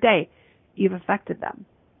changed their day. You've affected them.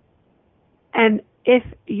 And if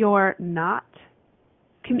you're not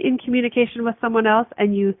in communication with someone else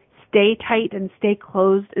and you stay tight and stay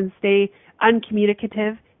closed and stay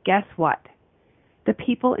uncommunicative, guess what? The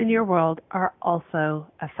people in your world are also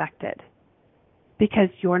affected because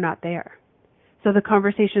you're not there. So the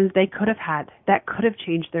conversations they could have had that could have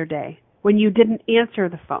changed their day when you didn't answer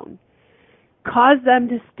the phone caused them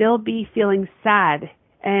to still be feeling sad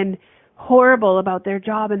and horrible about their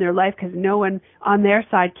job and their life because no one on their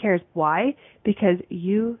side cares. Why? Because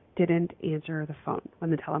you didn't answer the phone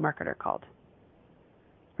when the telemarketer called.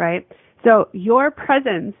 Right? So your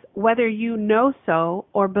presence, whether you know so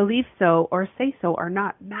or believe so or say so or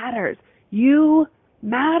not, matters. You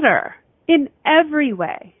matter in every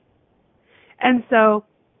way. And so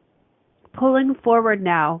pulling forward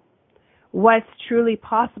now, what's truly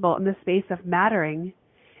possible in the space of mattering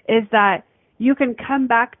is that you can come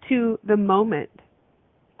back to the moment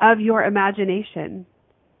of your imagination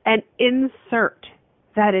and insert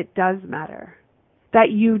that it does matter,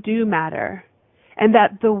 that you do matter, and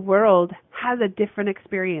that the world has a different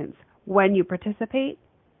experience when you participate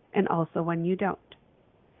and also when you don't.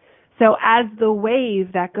 So as the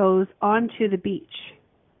wave that goes onto the beach,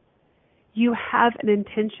 you have an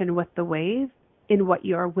intention with the wave in what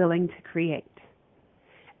you are willing to create.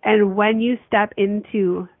 And when you step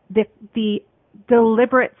into the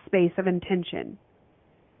deliberate space of intention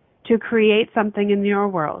to create something in your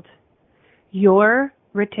world, your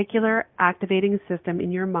reticular activating system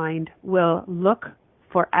in your mind will look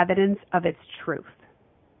for evidence of its truth.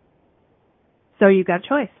 So you've got a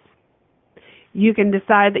choice. You can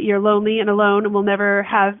decide that you're lonely and alone and will never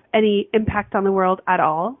have any impact on the world at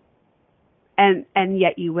all. And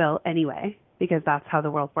yet you will anyway, because that's how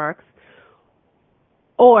the world works.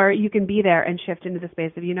 Or you can be there and shift into the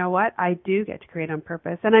space of, you know what, I do get to create on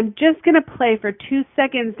purpose. And I'm just going to play for 2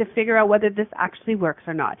 seconds to figure out whether this actually works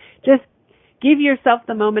or not. Just give yourself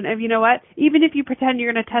the moment of, you know what, even if you pretend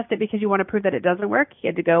you're going to test it because you want to prove that it doesn't work, you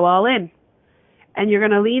had to go all in. And you're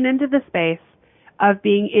going to lean into the space of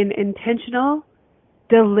being in intentional,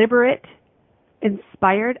 deliberate,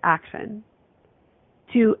 inspired action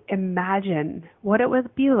to imagine what it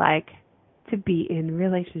would be like to be in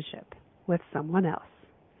relationship with someone else.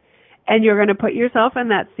 And you're going to put yourself in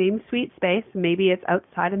that same sweet space. Maybe it's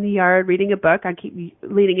outside in the yard reading a book. I keep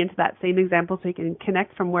leaning into that same example so you can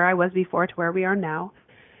connect from where I was before to where we are now.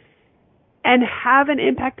 And have an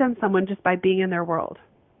impact on someone just by being in their world.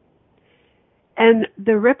 And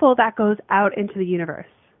the ripple that goes out into the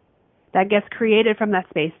universe, that gets created from that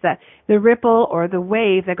space, that the ripple or the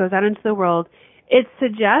wave that goes out into the world, it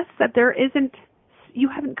suggests that you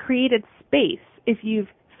haven't created space if you've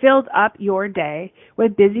filled up your day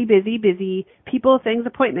with busy people, things,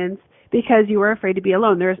 appointments, because you were afraid to be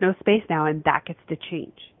alone. There is no space now, and that gets to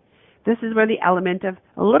change. This is where the element of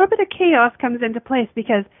a little bit of chaos comes into place,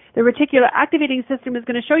 because the reticular activating system is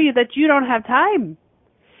going to show you that you don't have time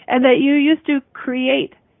and that you used to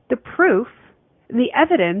create the proof, the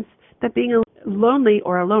evidence that being lonely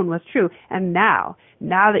or alone was true. And now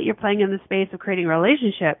that you're playing in the space of creating a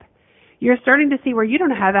relationship, you're starting to see where you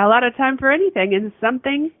don't have a lot of time for anything, and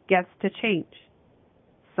something gets to change.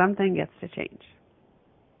 Something gets to change.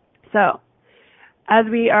 So, as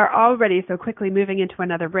we are already so quickly moving into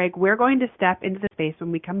another break, we're going to step into the space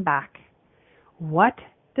when we come back. What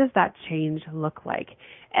does that change look like?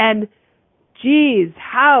 And geez,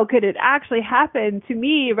 how could it actually happen to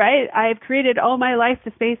me, right? I've created all my life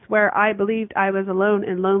the space where I believed I was alone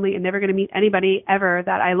and lonely and never going to meet anybody ever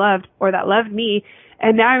that I loved or that loved me.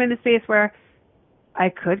 And now I'm in the space where I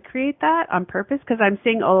could create that on purpose because I'm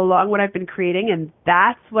seeing all along what I've been creating, and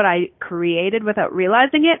that's what I created without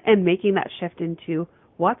realizing it, and making that shift into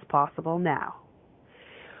what's possible now.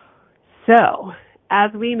 So,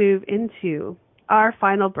 as we move into our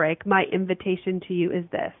final break, my invitation to you is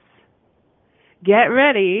this. Get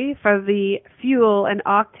ready for the fuel and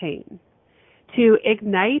octane to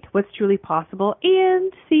ignite what's truly possible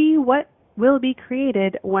and see what will be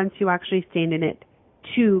created once you actually stand in it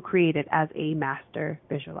to create it as a master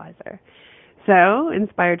visualizer. So,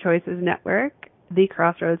 Inspired Choices Network, the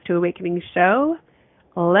Crossroads to Awakening show,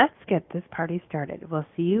 let's get this party started. We'll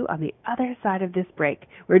see you on the other side of this break.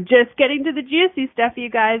 We're just getting to the juicy stuff, you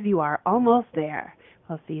guys. You are almost there.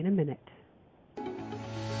 I'll see you in a minute.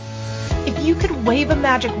 If you could wave a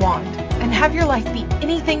magic wand and have your life be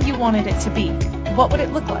anything you wanted it to be, what would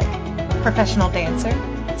it look like? Professional dancer,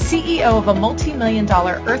 CEO of a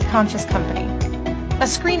multi-million-dollar earth-conscious company, a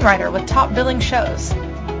screenwriter with top billing shows,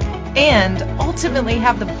 and ultimately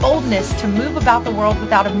have the boldness to move about the world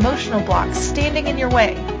without emotional blocks standing in your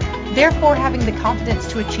way, therefore having the confidence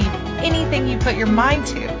to achieve anything you put your mind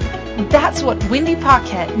to. That's what Wendy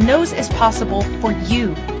Paquette knows is possible for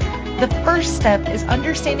you. The first step is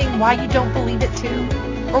understanding why you don't believe it too,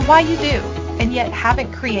 or why you do, and yet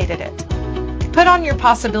haven't created it. Put on your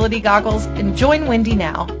possibility goggles and join Wendy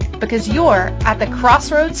now, because you're at the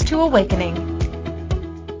Crossroads to Awakening.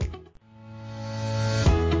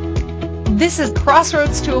 This is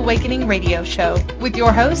Crossroads to Awakening radio show with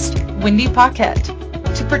your host, Wendy Paquette.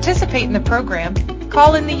 To participate in the program,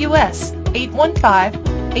 call in the U.S.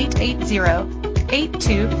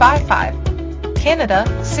 815-880-8255, Canada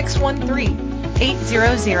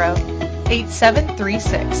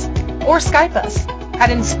 613-800-8736, or Skype us at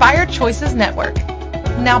Inspired Choices Network.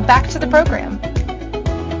 Now back to the program.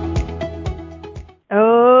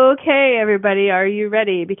 Okay, everybody, are you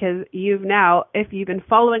ready? Because you've now, if you've been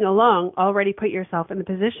following along, already put yourself in the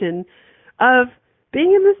position of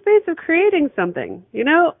being in the space of creating something. You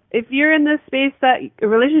know, if you're in this space that a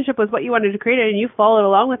relationship was what you wanted to create and you followed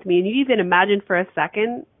along with me and you even imagined for a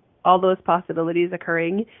second all those possibilities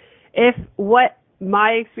occurring, if what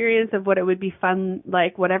my experience of what it would be fun,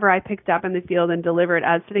 like whatever I picked up in the field and delivered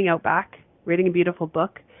as sitting out back, reading a beautiful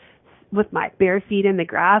book, with my bare feet in the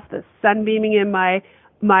grass, the sun beaming in my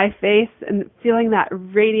face and feeling that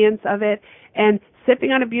radiance of it, and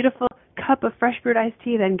sipping on a beautiful cup of fresh brewed iced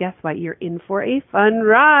tea, then guess what? You're in for a fun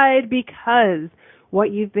ride, because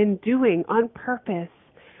what you've been doing on purpose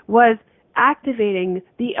was activating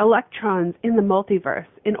the electrons in the multiverse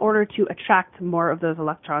in order to attract more of those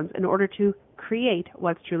electrons, in order to create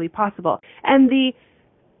what's truly possible. And the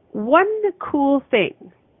one cool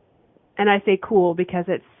thing, and I say cool because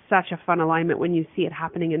it's such a fun alignment when you see it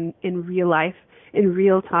happening in real life, in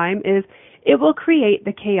real time, is it will create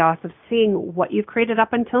the chaos of seeing what you've created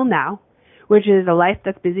up until now, which is a life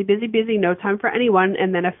that's busy, busy, busy, no time for anyone,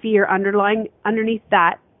 and then a fear underneath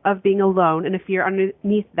that of being alone, and a fear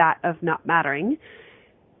underneath that of not mattering,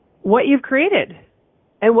 what you've created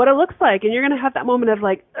and what it looks like. And you're going to have that moment of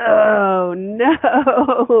like, oh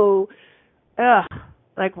no,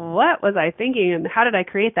 like what was I thinking and how did I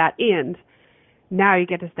create that? And now you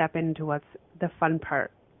get to step into what's the fun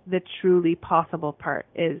part, the truly possible part,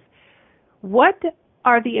 is what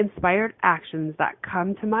are the inspired actions that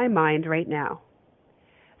come to my mind right now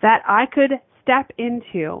that I could step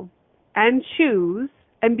into and choose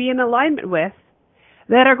and be in alignment with,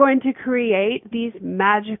 that are going to create these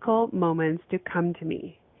magical moments to come to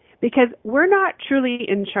me. Because we're not truly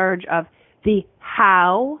in charge of the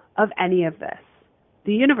how of any of this.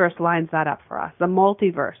 The universe lines that up for us. The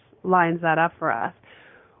multiverse lines that up for us.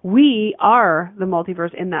 We are the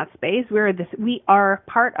multiverse in that space. We are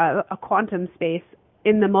part of a quantum space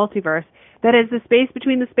in the multiverse that is the space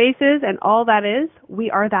between the spaces, and all that is,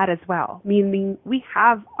 we are that as well, meaning we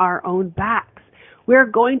have our own backs. We're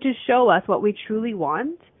going to show us what we truly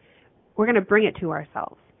want. We're going to bring it to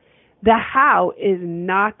ourselves. The how is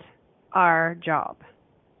not our job,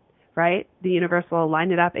 right? The universe will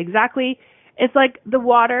line it up exactly. It's like the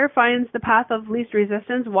water finds the path of least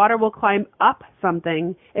resistance. Water will climb up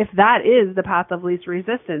something if that is the path of least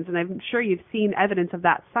resistance. And I'm sure you've seen evidence of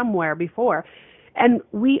that somewhere before. And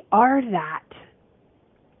we are that.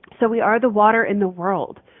 So we are the water in the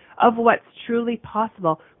world of what's truly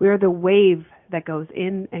possible. We are the wave that goes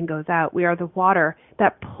in and goes out. We are the water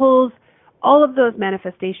that pulls all of those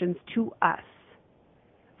manifestations to us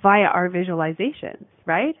via our visualizations,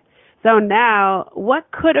 right? So now what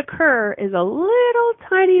could occur is a little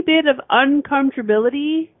tiny bit of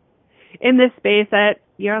uncomfortability in this space that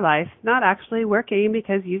your life's not actually working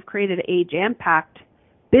because you've created a jam-packed,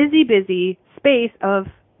 busy space of,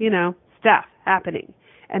 stuff happening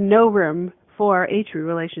and no room for a true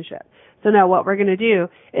relationship. So now what we're going to do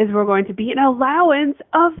is we're going to be an allowance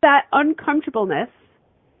of that uncomfortableness,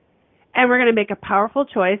 and we're going to make a powerful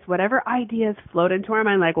choice, whatever ideas float into our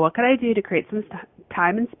mind, like what could I do to create some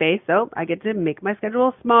time and space? So I get to make my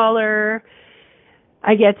schedule smaller.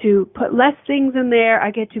 I get to put less things in there.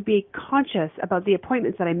 I get to be conscious about the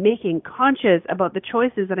appointments that I'm making, conscious about the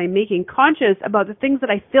choices that I'm making, conscious about the things that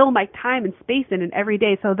I fill my time and space in every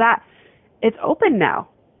day, so that it's open now.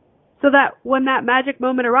 So that when that magic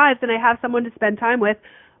moment arrives and I have someone to spend time with,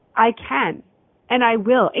 I can and I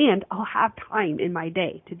will, and I'll have time in my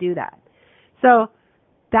day to do that. So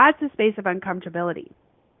that's a space of uncomfortability.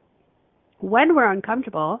 When we're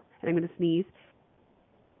uncomfortable, and I'm going to sneeze,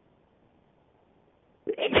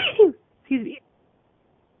 excuse me,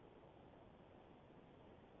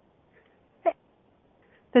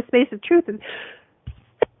 the space of truth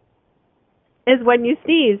is when you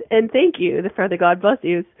sneeze, and thank you for the God bless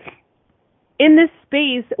yous. In this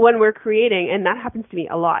space, when we're creating, and that happens to me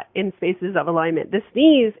a lot in spaces of alignment, the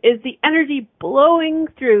sneeze is the energy blowing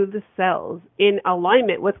through the cells in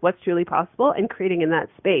alignment with what's truly possible and creating in that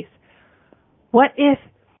space. What if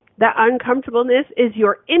that uncomfortableness is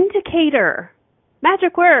your indicator?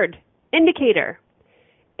 Magic word, indicator.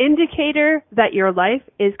 Indicator that your life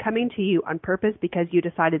is coming to you on purpose because you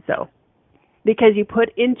decided so. Because you put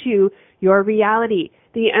into your reality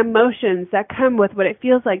the emotions that come with what it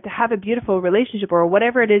feels like to have a beautiful relationship or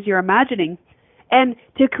whatever it is you're imagining. And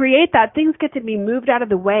to create that, things get to be moved out of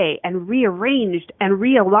the way and rearranged and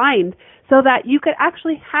realigned so that you could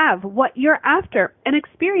actually have what you're after and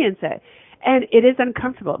experience it. And it is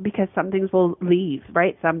uncomfortable because some things will leave,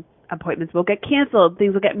 right? Some appointments will get canceled.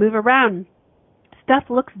 Things will get moved around. Stuff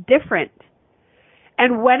looks different.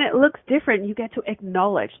 And when it looks different, you get to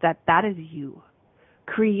acknowledge that that is you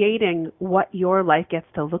creating what your life gets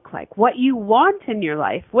to look like, what you want in your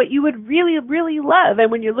life, what you would really, really love.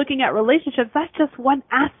 And when you're looking at relationships, that's just one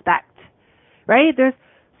aspect, right? There's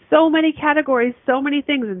so many categories, so many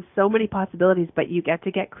things, and so many possibilities, but you get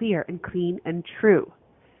to get clear and clean and true.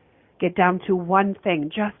 Get down to one thing,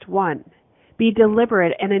 just one. Be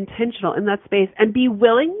deliberate and intentional in that space and be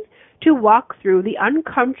willing to walk through the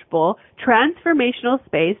uncomfortable transformational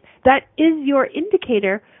space that is your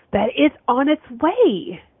indicator that it's on its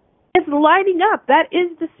way. It's lining up. That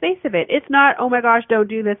is the space of it. It's not, oh my gosh, don't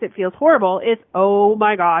do this, it feels horrible. It's, oh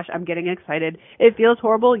my gosh, I'm getting excited. It feels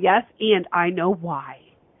horrible, yes, and I know why.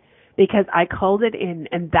 Because I called it in,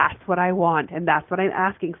 and that's what I want, and that's what I'm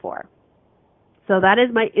asking for. So that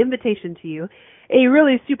is my invitation to you, a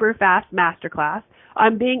really super fast masterclass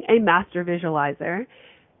on being a master visualizer.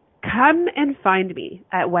 Come and find me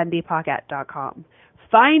at wendypocket.com.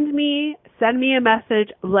 Find me, send me a message,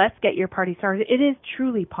 let's get your party started. It is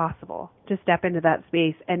truly possible to step into that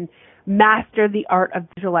space and master the art of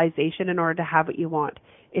visualization in order to have what you want.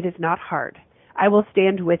 It is not hard. I will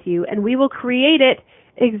stand with you and we will create it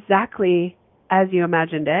exactly as you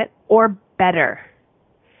imagined it or better.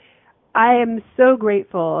 I am so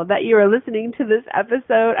grateful that you are listening to this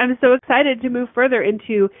episode. I'm so excited to move further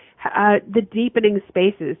into the deepening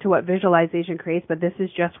spaces to what visualization creates, but this is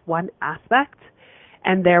just one aspect,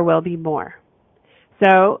 and there will be more.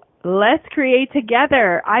 So let's create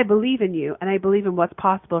together. I believe in you, and I believe in what's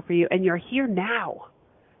possible for you, and you're here now.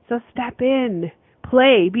 So step in,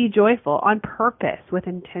 play, be joyful on purpose with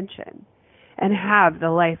intention, and have the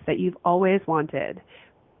life that you've always wanted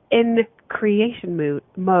in creation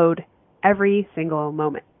mode every single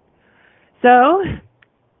moment. So,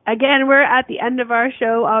 again, we're at the end of our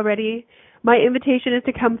show already. My invitation is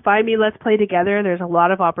to come find me. Let's play together. There's a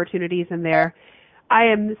lot of opportunities in there. I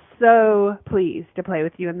am so pleased to play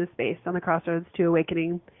with you in this space on the Crossroads to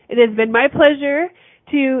Awakening. It has been my pleasure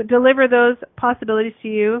to deliver those possibilities to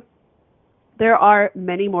you. There are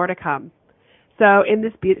many more to come. So in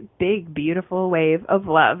this big, beautiful wave of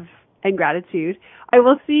love and gratitude, I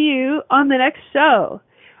will see you on the next show.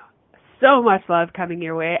 So much love coming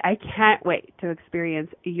your way. I can't wait to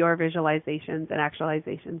experience your visualizations and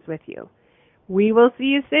actualizations with you. We will see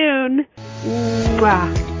you soon.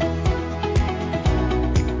 Mwah.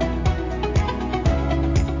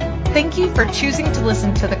 Thank you for choosing to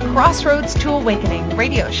listen to the Crossroads to Awakening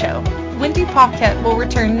radio show. Wendy Paquette will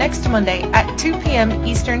return next Monday at 2 p.m.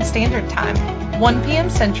 Eastern Standard Time, 1 p.m.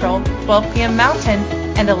 Central, 12 p.m. Mountain,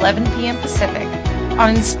 and 11 p.m. Pacific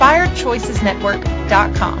on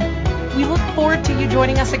InspiredChoicesNetwork.com. We look forward to you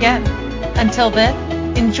joining us again. Until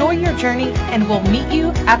then, enjoy your journey and we'll meet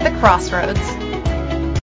you at the crossroads.